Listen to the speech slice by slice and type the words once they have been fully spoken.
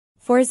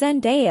For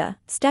Zendaya,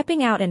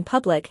 stepping out in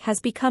public has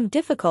become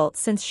difficult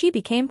since she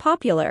became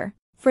popular.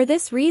 For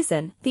this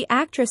reason, the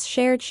actress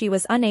shared she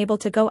was unable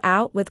to go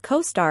out with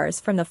co-stars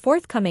from the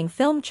forthcoming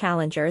film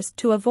challengers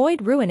to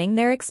avoid ruining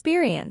their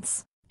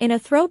experience. In a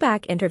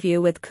throwback interview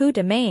with Coup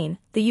De Main,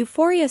 the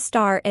Euphoria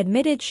star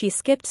admitted she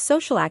skipped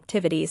social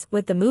activities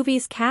with the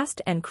movie's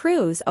cast and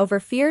crews over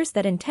fears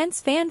that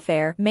intense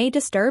fanfare may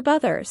disturb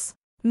others.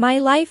 "My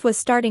life was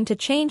starting to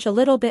change a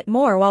little bit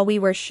more while we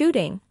were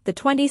shooting," the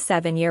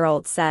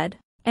 27-year-old said.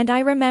 "And I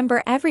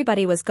remember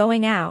everybody was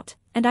going out,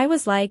 and I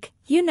was like,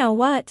 you know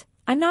what?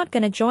 I'm not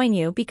gonna join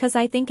you because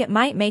I think it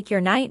might make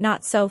your night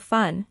not so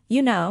fun,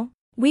 you know?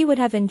 We would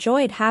have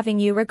enjoyed having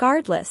you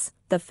regardless."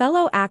 The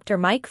fellow actor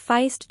Mike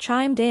Faist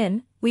chimed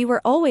in, "We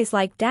were always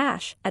like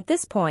dash." At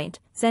this point,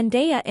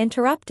 Zendaya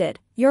interrupted,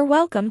 "You're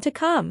welcome to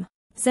come."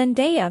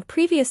 Zendaya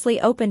previously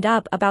opened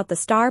up about the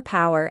star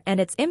power and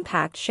its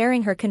impact,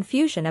 sharing her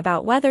confusion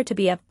about whether to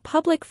be a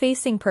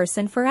public-facing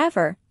person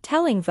forever,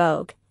 telling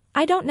Vogue,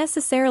 "I don't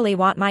necessarily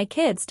want my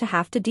kids to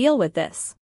have to deal with this.